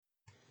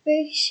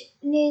Boosh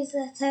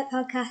Newsletter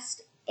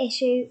Podcast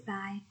Issue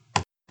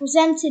 5.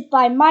 Presented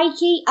by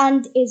Mikey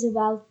and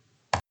Isabel.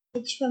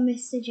 Message from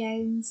Mr.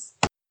 Jones.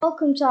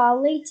 Welcome to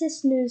our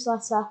latest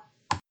newsletter.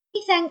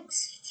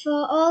 Thanks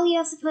for all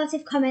your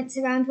supportive comments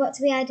around what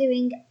we are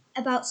doing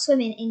about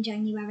swimming in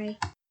January.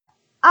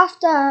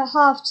 After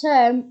half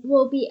term,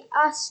 we'll be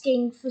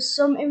asking for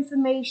some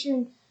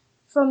information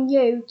from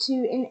you to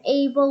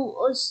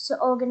enable us to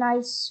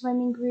organise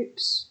swimming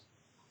groups.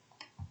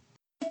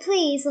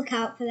 Please look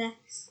out for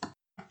this.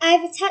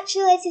 I've attached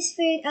the latest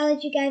food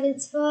allergy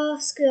guidance for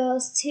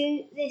schools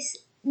to this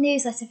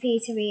newsletter for you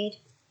to read.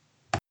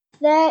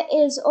 There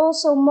is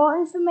also more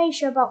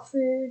information about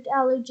food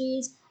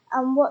allergies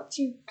and what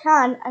you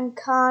can and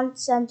can't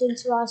send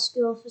into our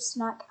school for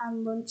snack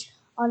and lunch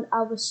on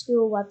our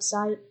school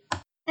website.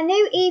 A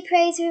new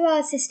ePraise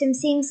reward system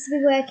seems to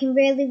be working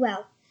really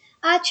well.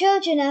 Our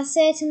children are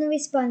certainly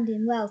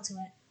responding well to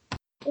it.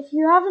 If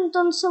you haven't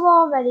done so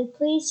already,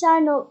 please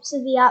sign up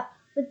to the app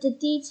with the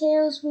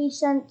details we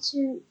sent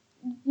to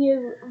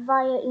you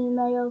via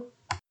email.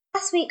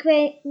 Last week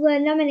we were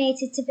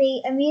nominated to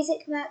be a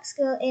Music Mark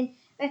school in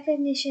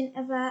recognition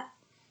of our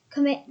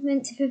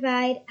commitment to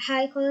provide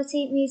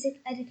high-quality music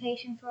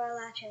education for all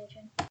our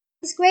children.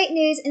 It's great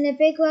news and a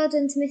big well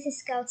done to Mrs.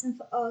 Skelton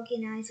for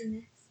organising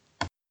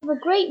this. Have a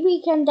great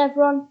weekend,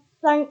 everyone.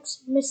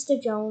 Thanks,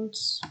 Mr.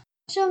 Jones.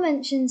 Special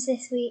mentions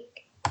this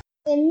week.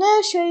 In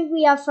nursery,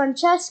 we have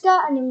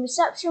Francesca, and in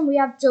reception, we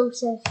have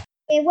Joseph.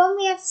 Year 1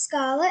 we have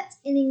Scarlett,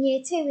 and in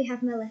Year 2 we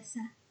have Melissa.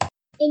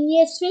 In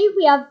Year 3,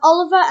 we have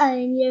Oliver, and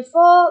in Year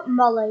 4,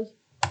 Molly.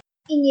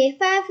 In Year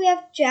 5 we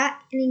have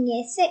Jack, and in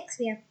Year 6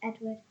 we have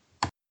Edward.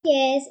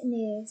 Year's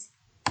news.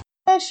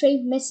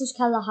 Nursery, Mrs.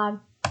 Callahan.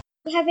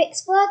 We have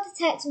explored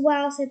the text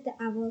Wow Said the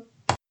Owl.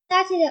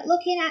 Started at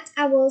looking at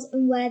owls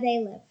and where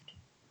they lived.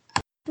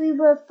 We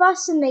were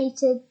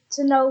fascinated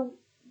to know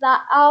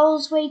that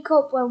owls wake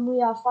up when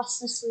we are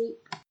fast asleep.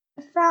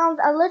 We found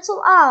a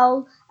little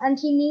owl and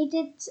he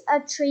needed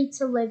a tree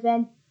to live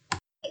in.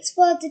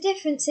 Explored the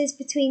differences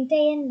between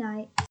day and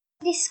night.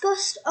 We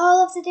discussed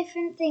all of the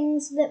different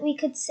things that we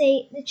could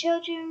see. The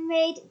children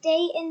made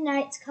day and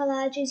night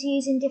collages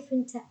using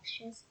different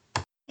textures.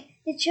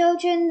 The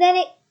children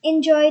then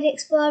enjoyed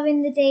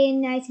exploring the day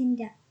and night in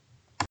depth.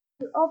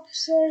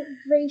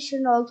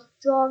 Observational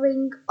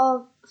drawing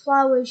of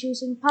flowers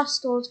using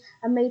pastels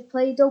and made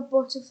Play-Doh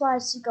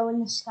butterflies to go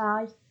in the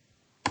sky.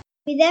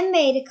 We then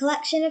made a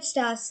collection of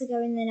stars to go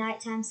in the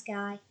nighttime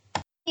sky.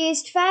 We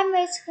used fine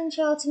motor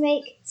control to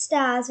make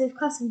stars with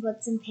cotton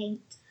buds and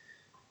paint.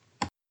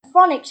 In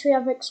phonics, we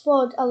have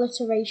explored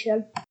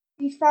alliteration.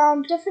 We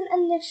found different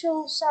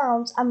initial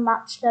sounds and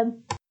matched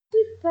them.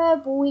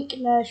 Superb week,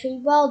 nursery,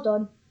 well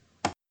done.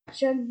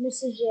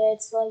 Mrs.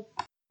 Yeardsley.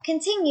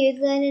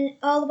 Continued learning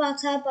all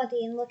about our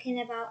body and looking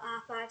about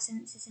our 5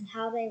 senses and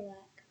how they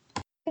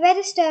work. We read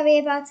a story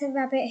about a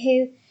rabbit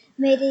who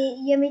made a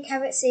yummy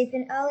carrot soup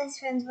and all his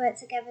friends worked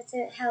together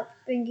to help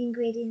bring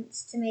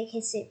ingredients to make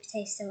his soup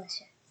taste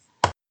delicious.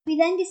 We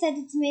then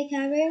decided to make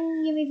our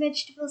own yummy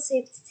vegetable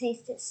soup to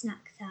taste at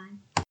snack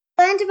time.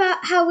 We learned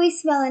about how we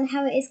smell and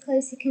how it is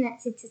closely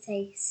connected to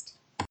taste.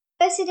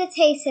 First did a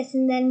taste test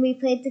and then we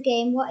played the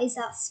game What Is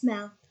That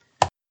Smell?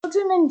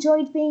 Children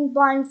enjoyed being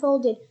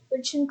blindfolded,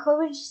 which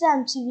encouraged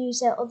them to use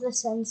their other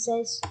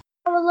senses.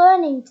 For our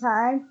learning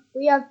time,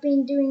 we have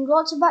been doing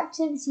lots of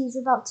activities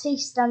about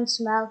taste and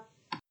smell.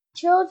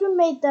 Children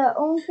made their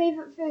own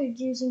favourite food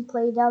using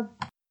Play-Doh.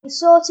 We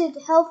sorted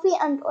healthy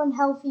and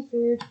unhealthy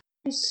food.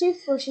 We used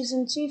toothbrushes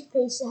and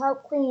toothpaste to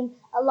help clean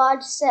a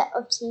large set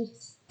of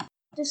teeth.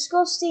 We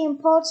discussed the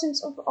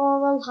importance of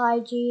oral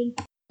hygiene.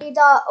 We made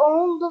our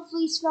own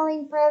lovely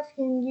smelling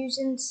perfume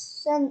using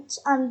scent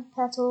and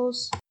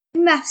petals.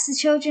 In maths, the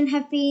children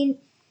have been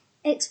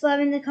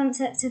exploring the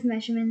concept of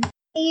measurement.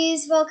 They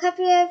use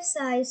vocabulary of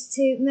size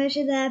to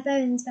measure their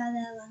bones by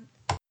their length.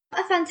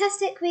 What a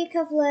fantastic week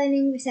of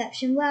learning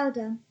reception, well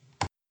done.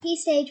 Key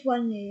Stage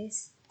 1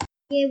 news.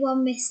 Year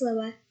 1 Miss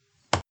Lower.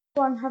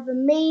 One have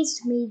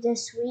amazed me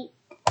this week.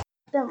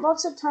 Spent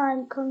lots of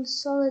time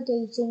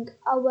consolidating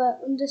our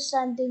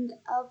understanding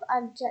of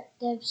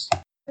adjectives.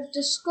 We've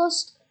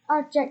discussed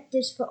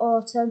adjectives for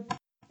autumn.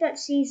 That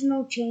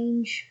seasonal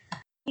change.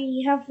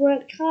 We have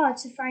worked hard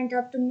to find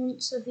out the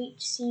months of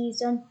each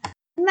season.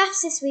 In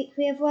maths this week,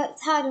 we have worked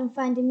hard on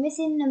finding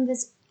missing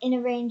numbers in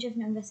a range of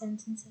number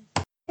sentences.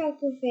 In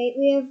geography,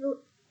 we have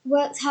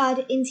worked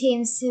hard in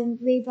teams to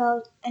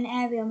rebuild an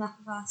aerial map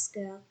of our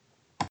school.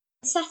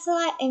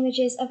 Satellite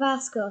images of our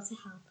school to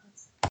help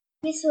us.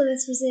 Miss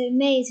Lewis was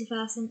amazed with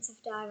our sense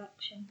of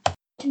direction.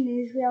 In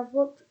news, we have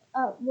looked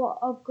at what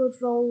a good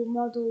role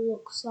model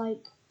looks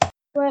like.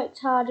 Worked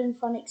hard in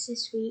phonics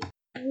this week.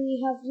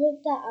 We have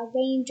looked at a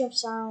range of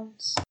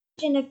sounds.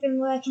 Children have been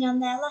working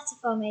on their letter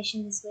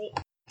formation this week.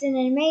 Done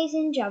an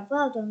amazing job.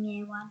 Well done,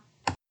 Year 1.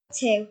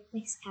 2.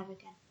 Miss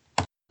Carrigan.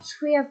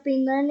 We have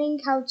been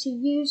learning how to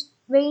use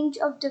a range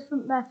of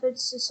different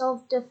methods to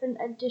solve different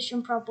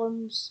addition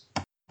problems.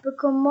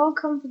 Become more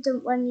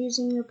confident when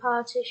using the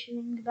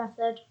partitioning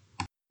method.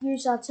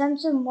 Use our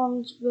tens and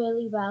ones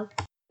really well.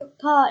 took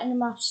part in a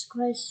maths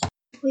quiz.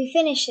 We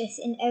finished this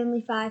in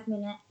only 5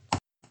 minutes.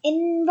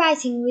 In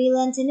writing, we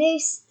learnt a new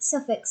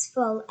suffix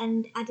full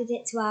and added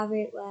it to our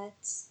root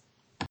words.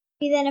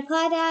 We then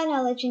applied our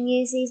knowledge and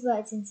used these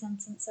words in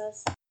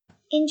sentences.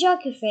 In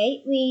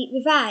geography, we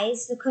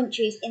revised the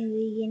countries in the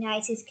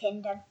United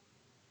Kingdom.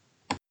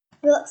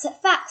 We looked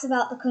at facts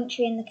about the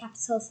country and the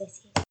capital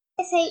cities.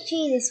 At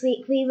SHE this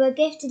week, we were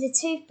gifted a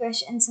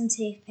toothbrush and some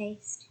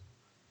toothpaste.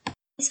 We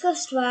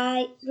discussed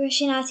why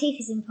brushing our teeth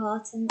is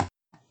important.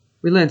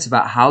 We learnt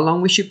about how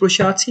long we should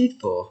brush our teeth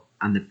for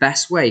and the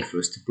best way for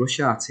us to brush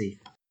our teeth.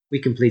 We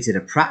completed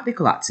a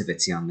practical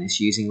activity on this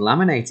using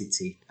laminated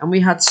teeth, and we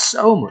had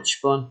so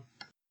much fun.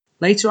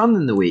 Later on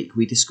in the week,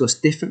 we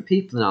discussed different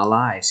people in our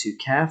lives who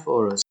care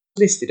for us.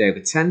 We listed over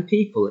 10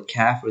 people that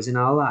care for us in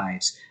our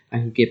lives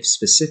and who give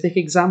specific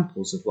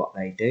examples of what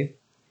they do.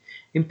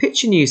 In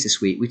Picture News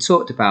this week, we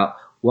talked about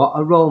what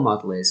a role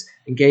model is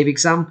and gave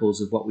examples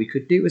of what we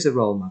could do as a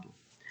role model.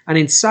 And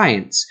in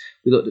Science,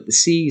 we looked at the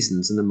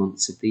seasons and the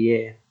months of the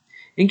year.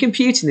 In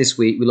Computing this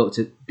week, we looked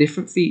at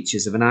different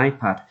features of an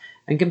iPad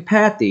and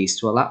compared these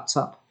to a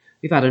laptop.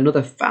 We've had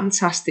another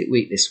fantastic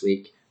week this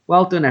week.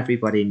 Well done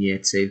everybody in Year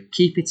 2.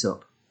 Keep it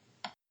up.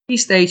 Key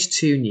Stage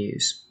 2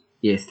 News.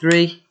 Year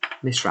 3,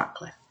 Miss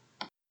Ratcliffe.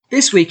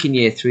 This week in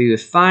Year 3 we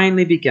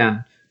finally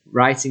began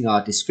writing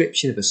our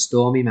description of a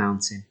stormy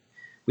mountain.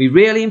 We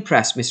really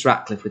impressed Miss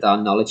Ratcliffe with our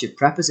knowledge of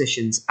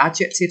prepositions,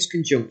 adjectives,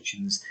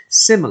 conjunctions,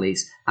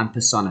 similes and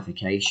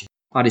personification.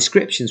 Our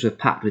descriptions were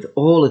packed with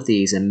all of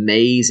these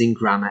amazing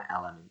grammar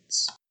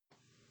elements.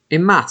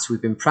 In maths,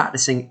 we've been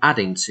practicing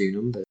adding 2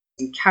 numbers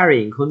and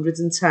carrying hundreds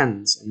and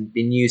tens and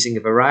been using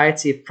a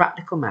variety of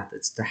practical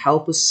methods to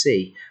help us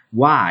see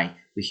why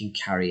we can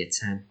carry a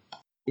 10.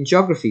 In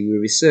geography, we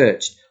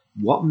researched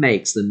what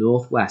makes the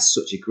Northwest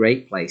such a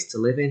great place to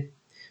live in.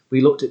 We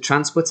looked at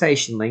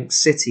transportation links,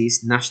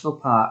 cities, national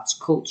parks,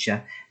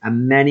 culture,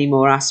 and many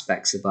more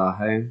aspects of our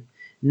home.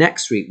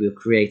 Next week, we'll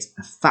create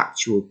a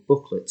factual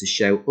booklet to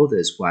show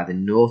others why the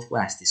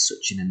Northwest is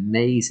such an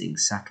amazing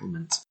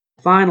settlement.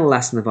 Final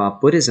lesson of our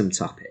Buddhism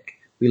topic,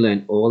 we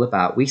learned all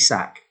about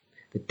Wesak,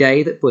 the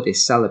day that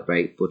Buddhists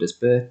celebrate Buddha's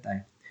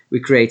birthday. We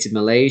created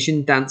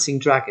Malaysian dancing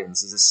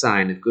dragons as a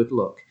sign of good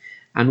luck,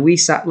 and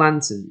Wesak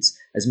lanterns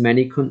as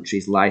many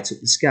countries light up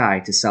the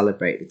sky to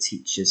celebrate the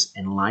teacher's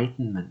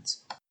enlightenment.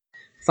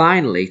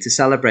 Finally, to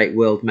celebrate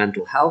World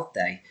Mental Health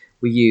Day,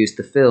 we used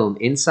the film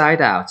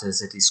Inside Out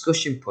as a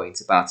discussion point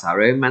about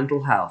our own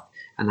mental health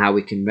and how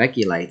we can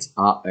regulate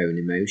our own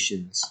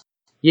emotions.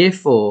 Year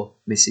 4,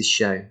 Mrs.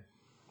 Show.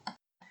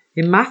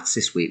 In maths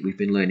this week, we've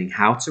been learning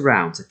how to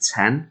round to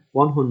 10,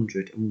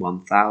 100 and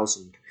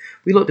 1000.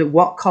 We looked at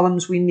what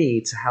columns we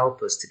need to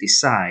help us to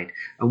decide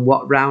and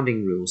what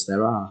rounding rules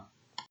there are.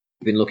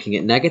 We've been looking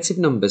at negative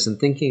numbers and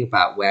thinking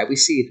about where we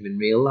see them in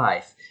real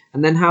life,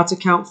 and then how to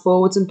count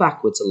forwards and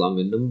backwards along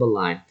a number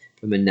line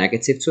from a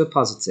negative to a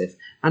positive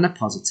and a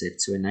positive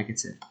to a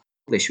negative.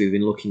 In English, we've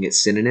been looking at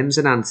synonyms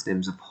and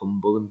antonyms of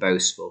humble and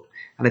boastful,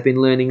 and have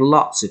been learning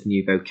lots of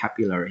new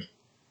vocabulary.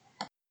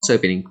 Also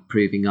been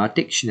improving our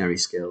dictionary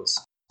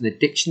skills and the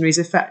dictionaries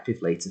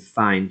effectively to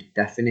find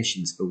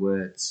definitions for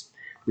words.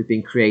 We've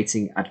been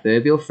creating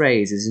adverbial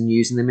phrases and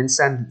using them in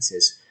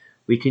sentences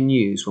we can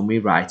use when we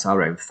write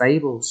our own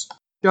fables.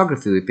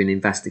 Geography, we've been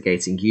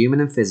investigating human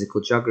and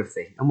physical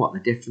geography and what the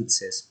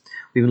difference is.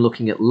 We've been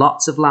looking at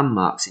lots of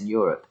landmarks in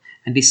Europe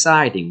and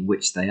deciding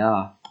which they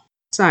are.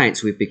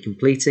 Science, we've been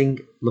completing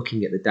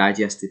looking at the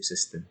digestive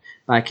system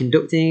by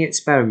conducting an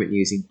experiment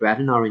using bread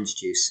and orange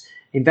juice,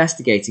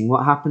 investigating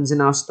what happens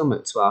in our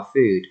stomach to our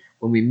food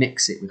when we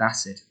mix it with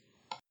acid.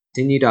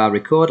 Continued our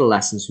recorder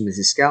lessons from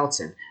Mrs.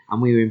 Skelton,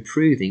 and we were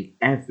improving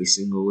every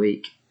single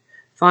week.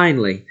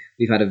 Finally,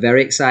 we've had a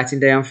very exciting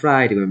day on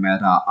Friday when we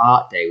had our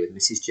art day with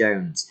Mrs.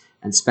 Jones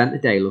and spent the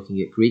day looking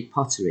at Greek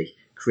pottery,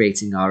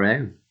 creating our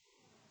own.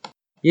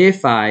 Year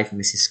 5,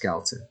 Mrs.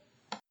 Skelton.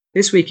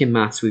 This week in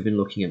maths, we've been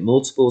looking at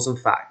multiples and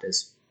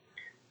factors,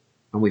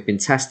 and we've been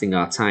testing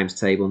our times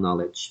table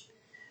knowledge.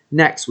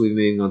 Next, we're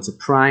moving on to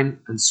prime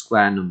and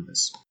square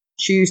numbers.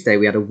 Tuesday,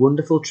 we had a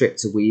wonderful trip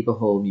to Weaver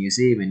Hall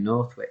Museum in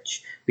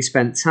Northwich. We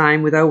spent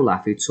time with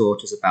Olaf, who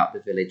taught us about the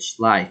village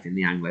life in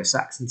the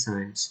Anglo-Saxon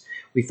times.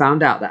 We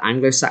found out that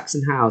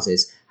Anglo-Saxon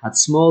houses had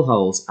small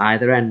holes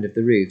either end of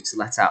the roof to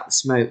let out the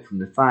smoke from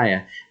the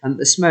fire, and that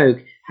the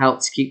smoke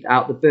helped to keep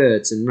out the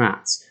birds and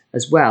rats,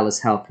 as well as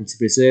helping to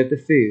preserve the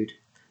food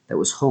that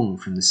was hung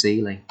from the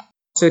ceiling.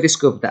 Also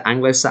discovered that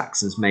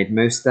Anglo-Saxons made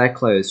most of their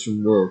clothes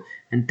from wool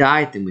and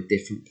dyed them with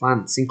different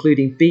plants,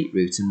 including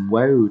beetroot and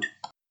woad.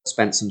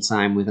 Spent some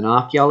time with an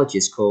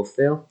archaeologist called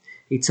Phil.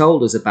 He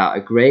told us about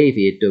a grave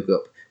he had dug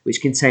up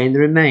which contained the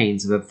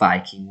remains of a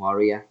Viking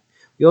warrior.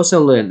 We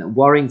also learned that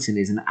Warrington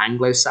is an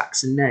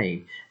Anglo-Saxon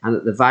name and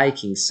that the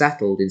Vikings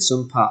settled in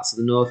some parts of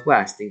the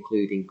northwest,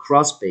 including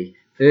Crosby,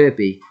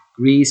 Irby,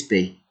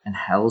 Greasby and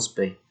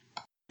Helsby.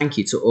 Thank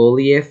you to all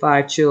the Year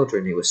 5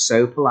 children who were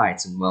so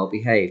polite and well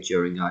behaved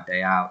during our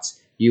day out.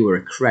 You were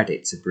a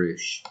credit to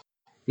Bruges.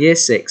 Year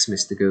 6,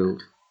 Mr.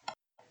 Gould.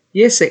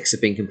 Year 6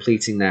 have been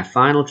completing their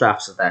final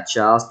drafts of their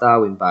Charles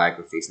Darwin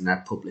biographies and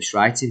their published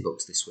writing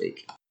books this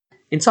week.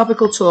 In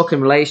topical talk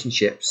and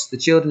relationships, the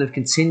children have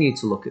continued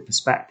to look at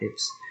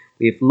perspectives.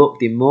 We have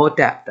looked in more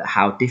depth at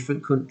how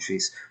different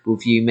countries will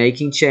view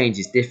making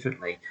changes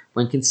differently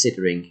when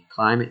considering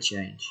climate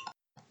change.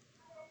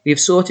 We have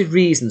sorted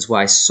reasons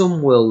why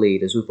some world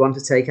leaders would want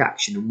to take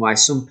action and why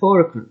some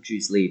poorer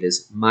countries'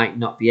 leaders might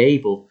not be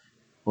able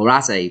or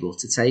as able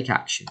to take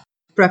action.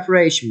 In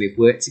preparation, we've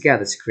worked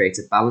together to create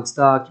a balanced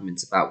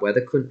argument about whether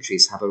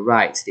countries have a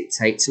right to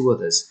dictate to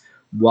others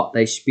what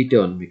they should be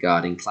done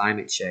regarding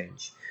climate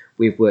change.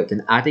 We've worked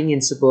on adding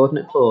in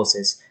subordinate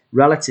clauses,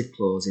 relative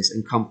clauses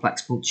and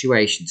complex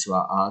punctuation to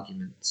our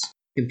arguments.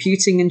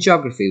 Computing and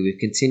geography, we've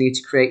continued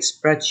to create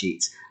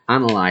spreadsheets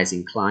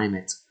analysing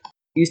climate.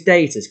 We use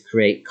data to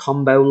create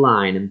combo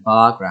line and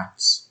bar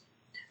graphs,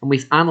 and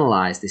we've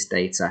analysed this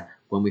data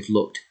when we've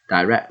looked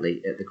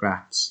directly at the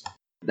graphs.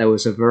 There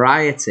was a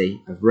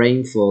variety of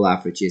rainfall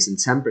averages and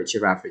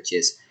temperature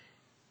averages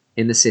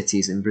in the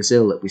cities in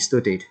Brazil that we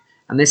studied,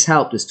 and this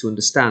helped us to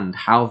understand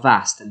how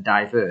vast and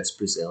diverse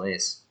Brazil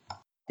is.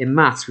 In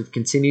maths, we've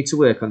continued to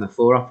work on the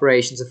 4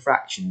 operations of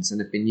fractions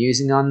and have been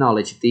using our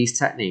knowledge of these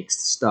techniques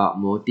to start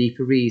more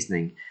deeper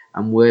reasoning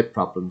and word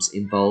problems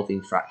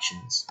involving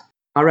fractions.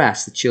 In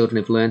RS, the children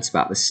have learnt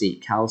about the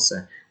Sikh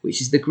Khalsa,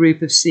 which is the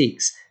group of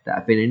Sikhs that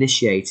have been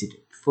initiated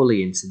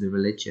fully into the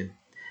religion.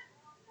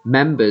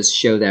 Members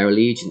show their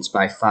allegiance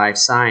by 5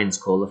 signs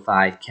called the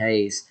 5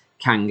 Ks: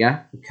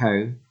 Kanga for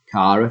comb,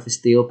 Kara for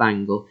steel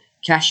bangle,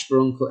 Kesh for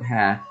uncut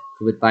hair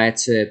covered by a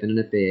turban and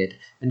a beard,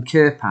 and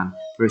Kirpan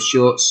for a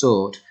short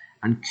sword,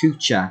 and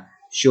Kucha,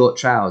 short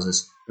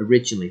trousers,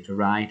 originally for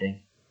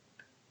riding.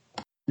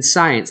 In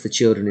science, the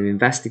children have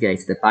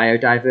investigated the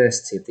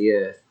biodiversity of the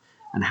earth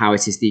and how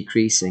it is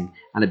decreasing,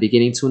 and are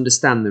beginning to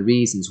understand the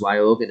reasons why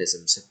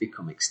organisms have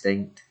become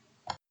extinct.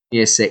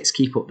 Year 6,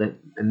 keep up the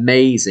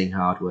amazing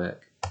hard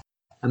work.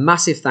 A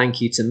massive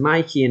thank you to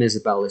Mikey and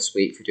Isabel this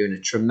week for doing a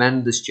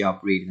tremendous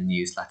job reading the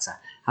newsletter.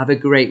 Have a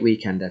great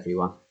weekend,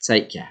 everyone.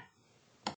 Take care.